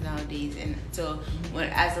sensitive nowadays, and so when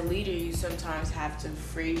as a leader, you sometimes have to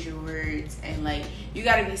phrase your words, and like you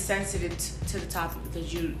got to be sensitive to the topic,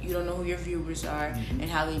 because you don't know who your viewers are and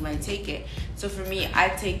how they might take it. So for me, I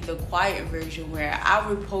take the quiet version where I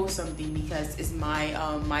would post something because it's my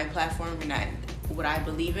my platform and what I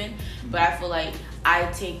believe in, but I feel like I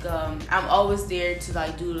take I'm always there to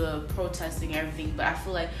like do the protesting and everything, but I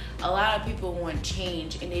feel like a lot of people want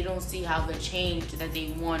change and they don't see how the change that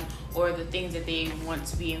they want or the things that they want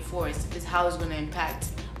to be enforced is how it's going to impact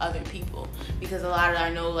other people. Because a lot of, I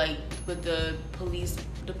know like with the police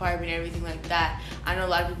department and everything like that, I know a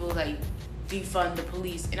lot of people like defund the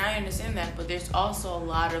police, and I understand that, but there's also a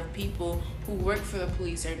lot of people who work for the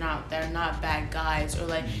police that are not bad guys, or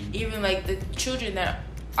like even like the children that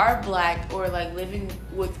are black or like living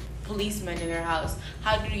with policemen in their house.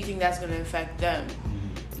 How do you think that's going to affect them?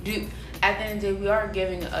 At the end of the day, we are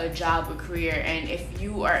giving a job, a career, and if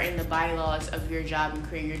you are in the bylaws of your job and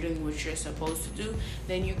career, you're doing what you're supposed to do,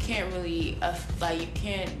 then you can't really you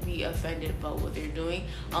can't be offended about what they're doing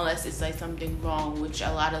unless it's like something wrong, which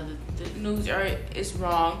a lot of the news is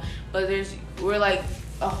wrong. But we're like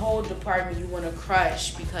a whole department you want to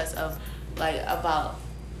crush because of like about,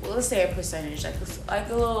 well, let's say a percentage, like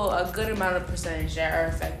a good amount of percentage that are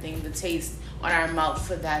affecting the taste on our mouth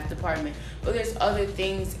for that department. But there's other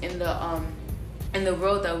things in the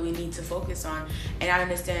world that we need to focus on. And I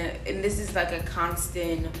understand, and this is like a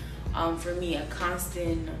constant, for me, a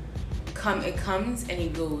constant it comes and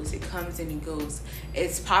it goes. It comes and it goes.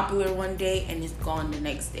 It's popular one day and it's gone the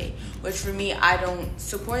next day. Which for me, I don't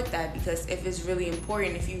support that, because if it's really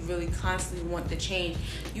important, if you really constantly want the change,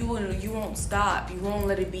 you won't stop. You won't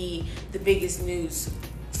let it be the biggest news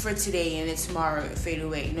for today and then tomorrow fade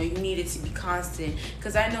away. You know, you need it to be constant.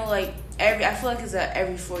 Because I know like I feel like it's a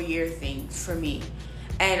every 4-year thing for me.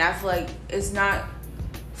 And I feel like it's not,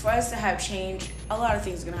 for us to have change, a lot of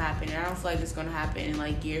things are going to happen. And I don't feel like it's going to happen in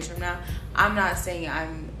like years from now. I'm not saying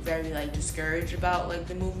I'm very like discouraged about like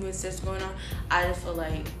the movements that's going on. I just feel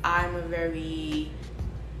like I'm going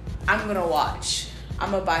to watch.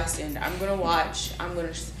 I'm a bystander. I'm going to watch. I'm going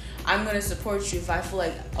to support you. If I feel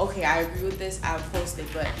like, okay, I agree with this, I'll post it.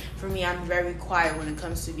 But for me, I'm very quiet when it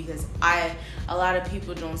comes to, because a lot of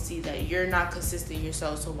people don't see that you're not consistent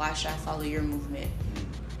yourself, so why should I follow your movement?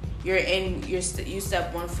 You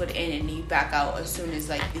step 1 foot in and you back out as soon as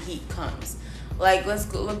like the heat comes. Like, let's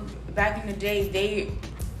go look back in the day,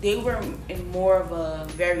 they were in more of a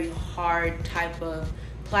very hard type of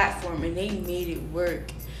platform, and they made it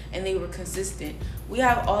work, and they were consistent. We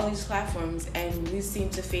have all these platforms and we seem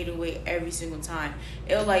to fade away every single time.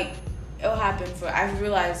 It'll happen I've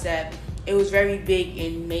realized that it was very big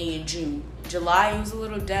in May and June July it was a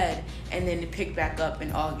little dead, and then it picked back up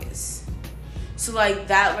in August. So like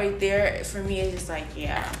that right there for me is just like,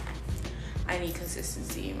 yeah, I need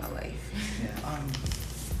consistency in my life. Yeah,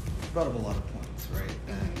 brought up a lot of points, right?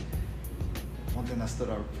 And one thing that stood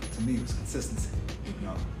out to me was consistency. You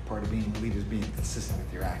know, part of being a leader is being consistent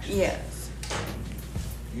with your actions. Yes.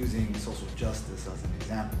 Using social justice as an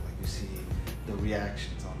example, like you see the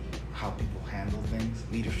reactions on how people handle things,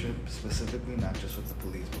 leadership specifically, not just with the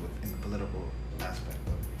police, but in the political aspect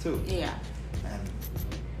of it too. Yeah. And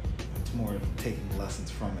it's more of taking lessons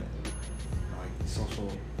from it. Like social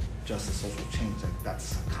justice, social change, like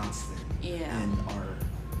that's a constant in our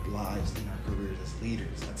lives, in our careers as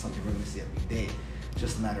leaders. That's something we're going to see every day.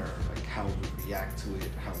 Just a matter of like how we react to it,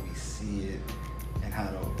 how we see it, and how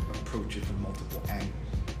to approach it from multiple angles.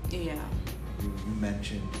 Yeah. You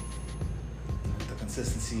mentioned the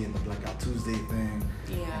consistency in the Blackout Tuesday thing,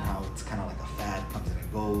 and how it's kind of like a fad, comes and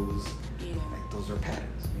it goes. Yeah. Like those are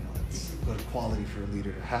patterns. You know, it's a good quality for a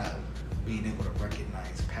leader to have, being able to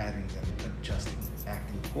recognize patterns and adjusting,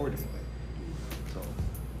 acting accordingly. So,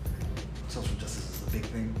 social justice is a big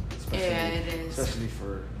thing, especially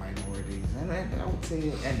for minorities, and I would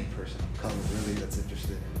say any person of color really that's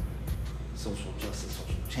interested in social justice,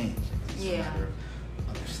 social change. It's a matter of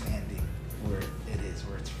understanding where it is,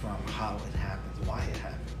 where it's from, how it happens, why it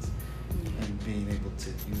happens, and being able to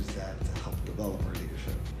use that to help develop our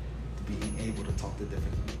leadership, being able to talk to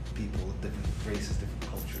different people, different races, different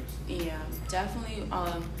cultures. Yeah, definitely,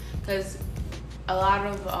 because a lot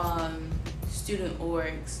of student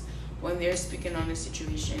orgs, when they're speaking on a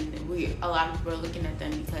situation, a lot of people are looking at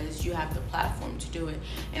them because you have the platform to do it.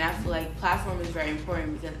 And I feel like platform is very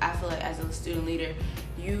important because I feel like as a student leader,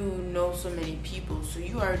 you know so many people, so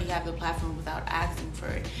you already have the platform without asking for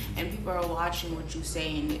it. And people are watching what you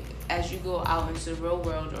say, and as you go out into the real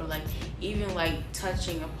world, or like even like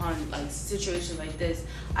touching upon like situations like this,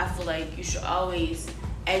 I feel like you should always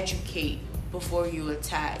educate before you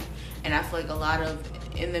attack. And I feel like a lot of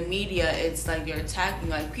in the media, it's like you're attacking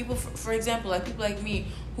like people, for example, like people like me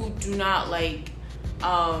who do not like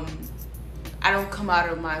I don't come out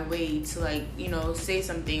of my way to like, you know, say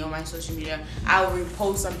something on my social media. I will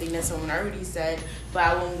repost something that someone already said, but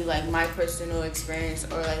I won't be like my personal experience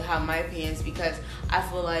or like how my opinions, because I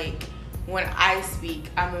feel like when I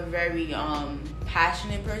speak, I'm a very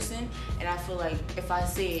passionate person, and I feel like if I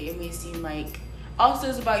say it, it may seem like, also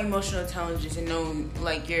it's about emotional intelligence and knowing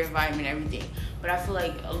like your environment, everything. But I feel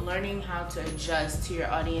like learning how to adjust to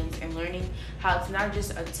your audience and learning how to not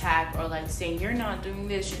just attack or like saying you're not doing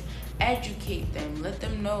this, educate them, let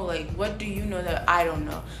them know like what do you know that I don't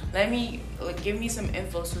know. Give me some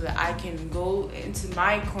info so that I can go into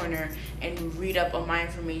my corner and read up on my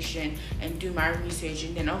information and do my research,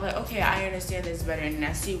 and then I'm like, okay, I understand this better and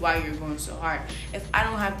I see why you're going so hard. If I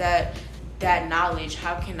don't have that knowledge,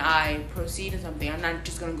 how can I proceed in something? I'm not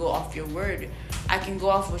just going to go off your word. I can go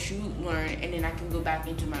off what you learn, and then I can go back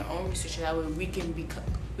into my own research, and that way we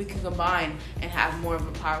can combine and have more of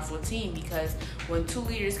a powerful team. Because when two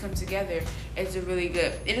leaders come together, it's a really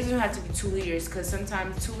good, it doesn't have to be two leaders, because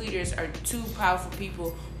sometimes two leaders are two powerful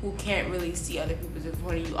people who can't really see other people's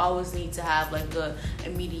point of view. You always need to have like a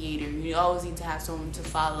mediator. You always need to have someone to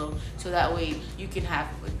follow, so that way you can have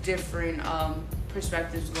different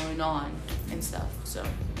perspectives going on and stuff. So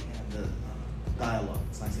the dialogue,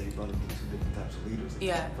 it's nice that you brought up the two different types of leaders.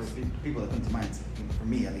 For people that come to mind, for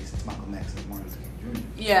me at least, it's Malcolm X and Martin Luther King Jr.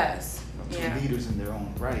 Yes. Two leaders in their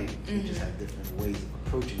own right. They just have different ways of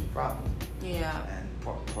approaching the problem. Yeah. And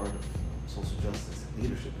part of social justice and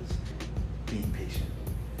leadership is being patient.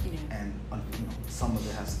 Yeah. And some of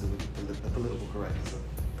it has to do with the political correctness of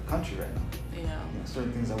the country right now. Yeah.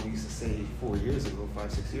 Certain things that we used to say 4 years ago,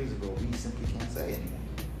 5-6 years ago, we simply can't say anymore.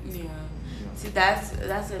 Yeah. See,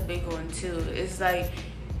 that's a big one too. It's like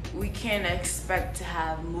we can't expect to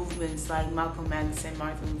have movements like Malcolm X and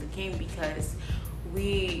Martin Luther King, because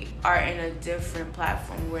we are in a different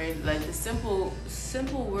platform where like the simple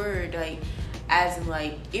word, like as in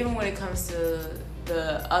like even when it comes to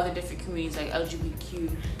the other different communities like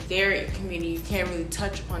LGBTQ, their community, you can't really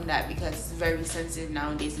touch upon that because it's very sensitive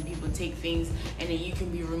nowadays, and people take things and then you can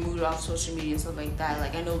be removed off social media and stuff like that.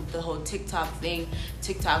 Like I know the whole TikTok thing,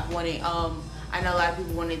 TikTok wanted, I know a lot of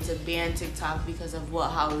people wanted to ban TikTok because of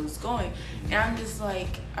how it was going, and I'm just like,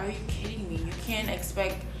 are you kidding me? You cannot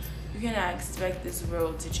expect this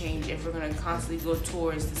world to change if we're gonna constantly go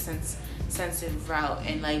towards the sensitive route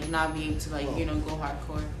and like not be able to like go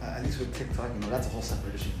hardcore. At least with TikTok, that's a whole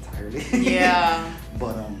separate issue entirely. Yeah.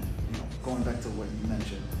 But going back to what you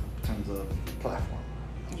mentioned in terms of platform,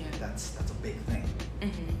 that's a big thing.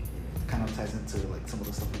 Mm-hmm. It kind of ties into like some of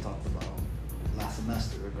the stuff we talked about last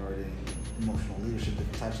semester regarding emotional leadership,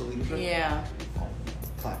 different types of leadership. Yeah.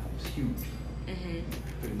 Platform's huge.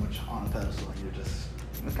 Pretty much on a pedestal, and you're just,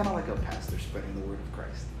 it's kind of like a pastor spreading the word of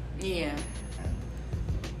Christ. Yeah. And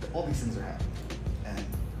all these things are happening, and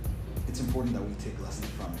it's important that we take lessons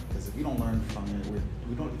from it, because if we don't learn from it, if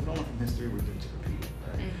we don't learn from history, we're doomed to repeat it,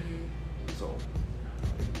 right? So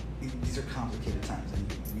these are complicated times, and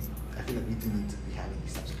I feel like we do need to be having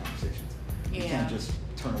these types of conversations. You can't just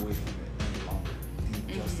turn away from it any longer. The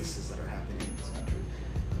injustices that are happening in this country,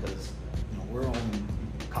 because we're all in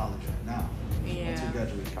college right now. Once we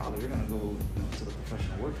graduate college, we're gonna go to the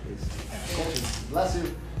professional workplace, and the culture, bless you,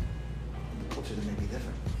 the culture may be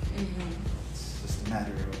different. It's just a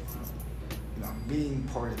matter of being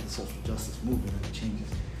part of the social justice movement and the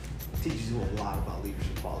changes. It teaches you a lot about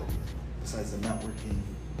leadership qualities, besides the networking,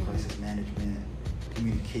 crisis management,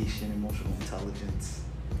 communication, emotional intelligence.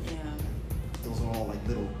 Those are all like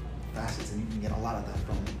little facets, and you can get a lot of that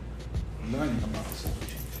from learning about the social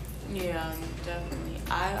change. Yeah, definitely.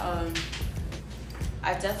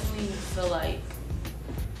 I definitely feel like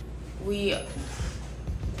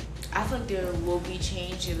I feel like there will be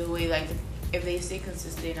change in the way, like, if they stay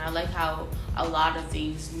consistent. I like how a lot of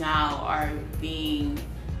things now are being,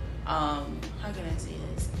 how can I say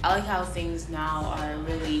this? I like how things now are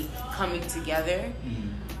really coming together.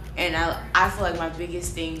 And I feel like my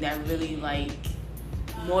biggest thing that really, like,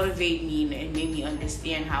 motivated me and made me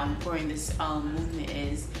understand how important this movement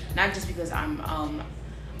is, not just because I'm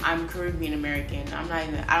Caribbean American.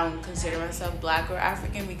 I don't consider myself Black or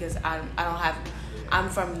African, because I'm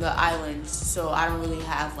from the islands, so I don't really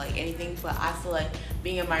have like anything. But I feel like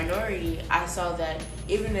being a minority, I saw that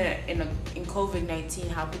even in COVID-19,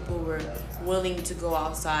 how people were willing to go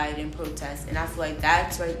outside and protest, and I feel like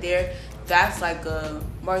that's right there. That's like a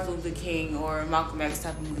Martin Luther King or Malcolm X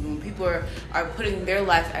type of movement. When people are putting their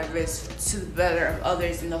life at risk to the better of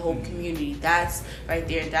others in the whole community. That's right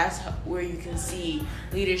there. That's where you can see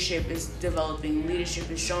leadership is developing. Leadership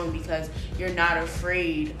is showing, because you're not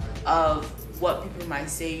afraid of what people might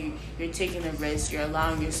say. You're taking a risk. You're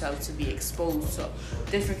allowing yourself to be exposed to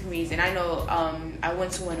different communities. And I know I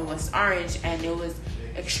went to one in West Orange, and it was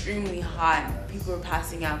extremely hot. People were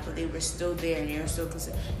passing out, but they were still there, and they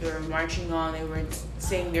were marching on. They were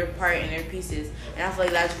saying their part and their pieces, and I feel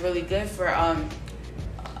like that's really good for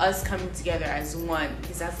us coming together as one,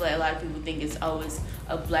 because I feel like a lot of people think it's always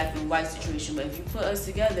a black and white situation, but if you put us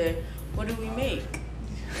together, what do we make?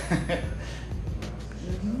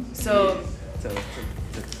 So it's a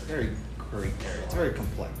very great area. It's very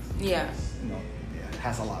complex. Yeah. It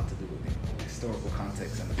has a lot to do with the historical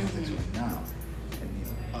context and the context right now. And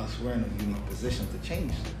we're in a unique position to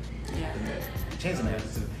change the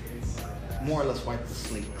narrative, to more or less wipe the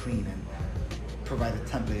slate clean and provide a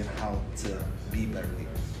template on how to be better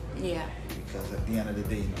leaders. Yeah. Because at the end of the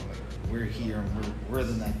day, we're here and we're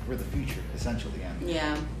the future essentially, and we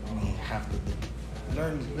have to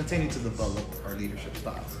continue to develop our leadership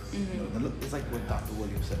styles. It's like what Dr.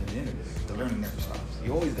 Williams said in the interview: the learning never stops.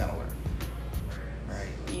 You always gotta learn, right?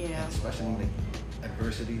 Yeah. And especially like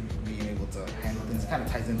adversity, being able to handle things, kind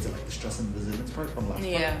of ties into like the stress and resilience part from last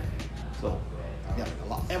part. So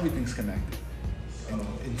everything's connected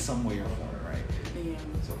in some way or form, right? Yeah.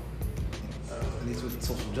 So at least with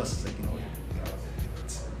social justice, like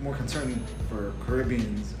it's more concerning for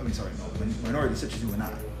Caribbeans. Minorities such as you and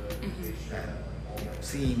I, and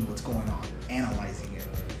seeing what's going on, analyzing it,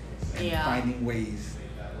 and finding ways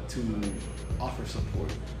to offer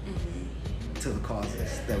support to the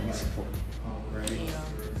causes that we support. Right?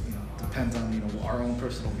 Depends on our own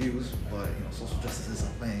personal views, but social justice is a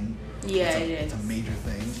thing. Yeah, it's a major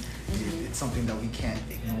thing. It's something that we can't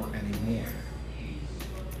ignore anymore.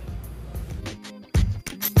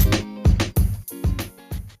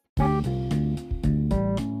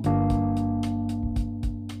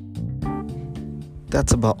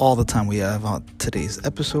 That's about all the time we have on today's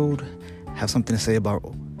episode. Have something to say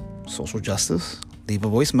about social justice? Leave a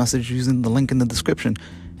voice message using the link in the description,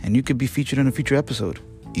 and you could be featured in a future episode.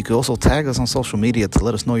 You could also tag us on social media to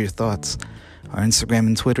let us know your thoughts. Our Instagram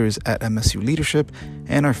and Twitter is at MSU Leadership,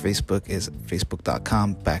 and our Facebook is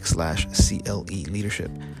facebook.com/CLE Leadership.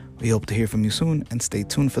 We hope to hear from you soon, and stay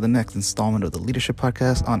tuned for the next installment of the Leadership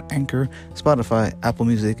Podcast on Anchor, Spotify, Apple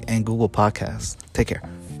Music, and Google Podcasts. Take care.